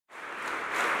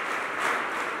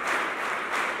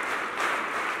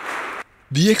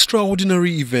The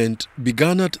extraordinary event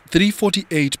began at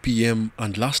 3:48 p.m.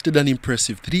 and lasted an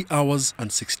impressive 3 hours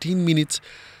and 16 minutes,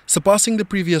 surpassing the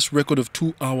previous record of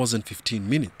 2 hours and 15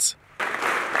 minutes.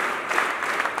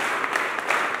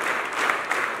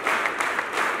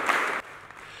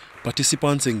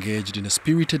 Participants engaged in a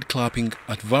spirited clapping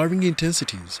at varying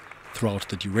intensities throughout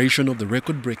the duration of the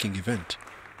record-breaking event.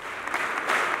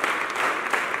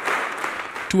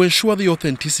 To ensure the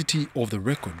authenticity of the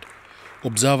record,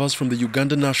 observers from the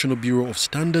Uganda National Bureau of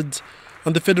Standards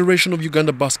and the Federation of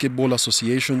Uganda Basketball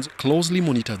Associations closely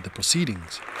monitored the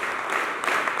proceedings.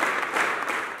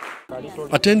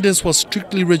 Attendance was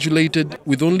strictly regulated,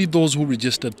 with only those who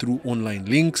registered through online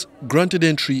links granted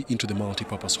entry into the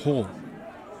multipurpose hall.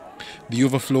 The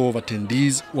overflow of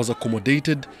attendees was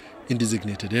accommodated in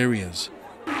designated areas.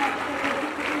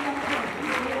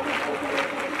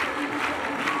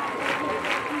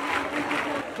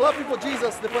 Clapping for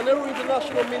Jesus, the Phaneroo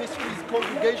International Ministries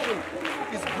congregation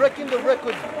is breaking the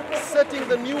record, setting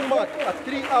the new mark at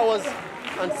 3 hours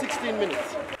and 16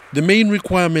 minutes. The main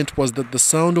requirement was that the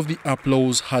sound of the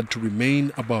applause had to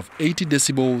remain above 80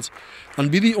 decibels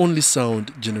and be the only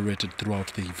sound generated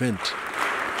throughout the event.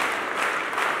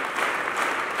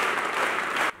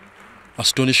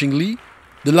 Astonishingly,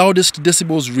 the loudest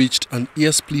decibels reached an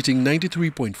ear-splitting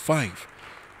 93.5,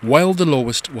 while the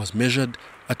lowest was measured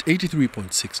at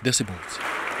 83.6 decibels.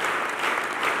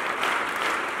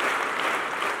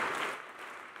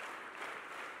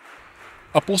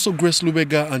 Apostle Grace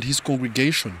Lubega and his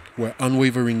congregation were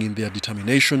unwavering in their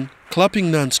determination, clapping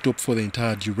non-stop for the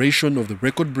entire duration of the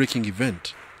record-breaking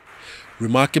event.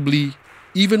 Remarkably,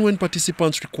 even when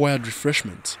participants required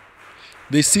refreshments,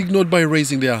 they signaled by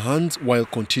raising their hands while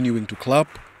continuing to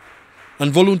clap,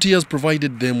 and volunteers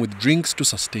provided them with drinks to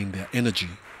sustain their energy.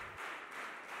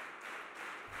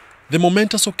 The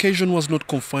momentous occasion was not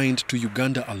confined to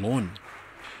Uganda alone.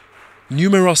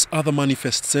 Numerous other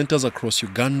manifest centers across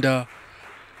Uganda,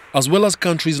 as well as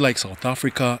countries like South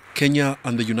Africa, Kenya,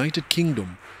 and the United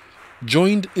Kingdom,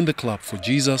 joined in the Clap for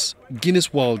Jesus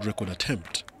Guinness World Record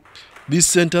attempt. These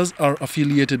centers are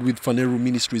affiliated with Phaneroo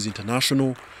Ministries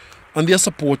International, and their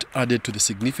support added to the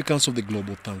significance of the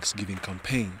global Thanksgiving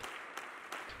campaign.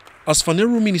 As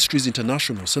Phaneroo Ministries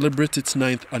International celebrates its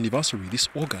 9th anniversary this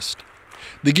August,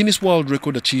 the Guinness World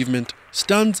Record achievement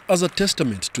stands as a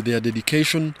testament to their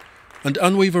dedication and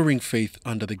unwavering faith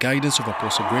under the guidance of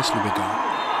Apostle Grace Lubega.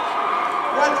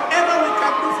 Whatever we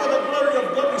can do for the glory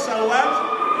of God, we shall work.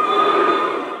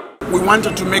 We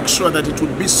wanted to make sure that it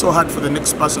would be so hard for the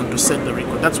next person to set the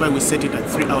record. That's why we set it at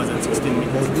 3 hours and 16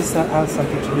 minutes. Does this have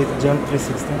something to do with John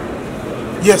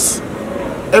 3:16? Yes.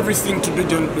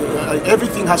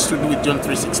 Everything has to do with John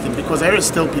 3:16, because I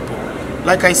always tell people,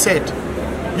 like I said,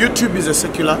 YouTube is a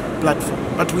secular platform,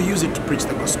 but we use it to preach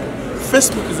the gospel.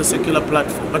 Facebook is a secular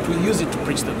platform, but we use it to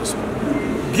preach the gospel.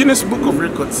 Guinness Book of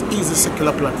Records is a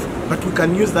secular platform, but we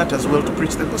can use that as well to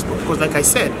preach the gospel. Because like I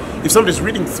said, if somebody's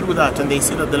reading through that and they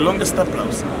see that the longest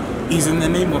applause is in the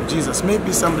name of Jesus,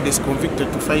 maybe somebody's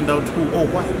convicted to find out who or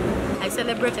why. I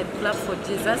celebrated Clap for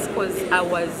Jesus because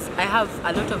I have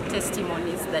a lot of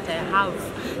testimonies that I have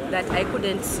that I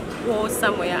couldn't go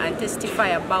somewhere and testify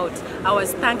about. I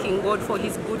was thanking God for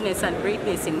His goodness and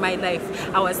greatness in my life.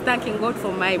 I was thanking God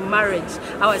for my marriage.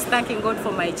 I was thanking God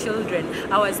for my children.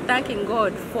 I was thanking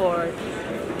God for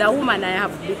the woman I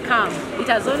have become. It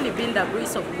has only been the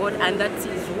grace of God, and that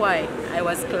is why I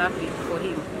was clapping for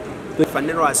Him.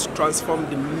 Phaneroo has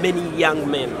transformed many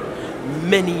young men,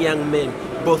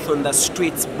 both on the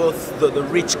streets, both the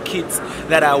rich kids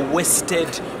that are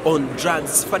wasted on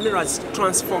drugs. Phaneroo has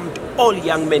transformed all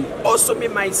young men, also me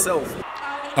myself.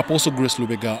 Apostle Grace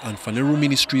Lubega and Phaneroo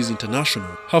Ministries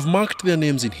International have marked their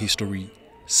names in history,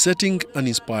 setting an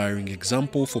inspiring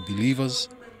example for believers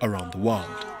around the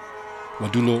world.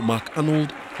 Wadulo Mark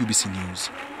Arnold, UBC News,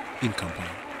 in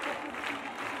Kampala.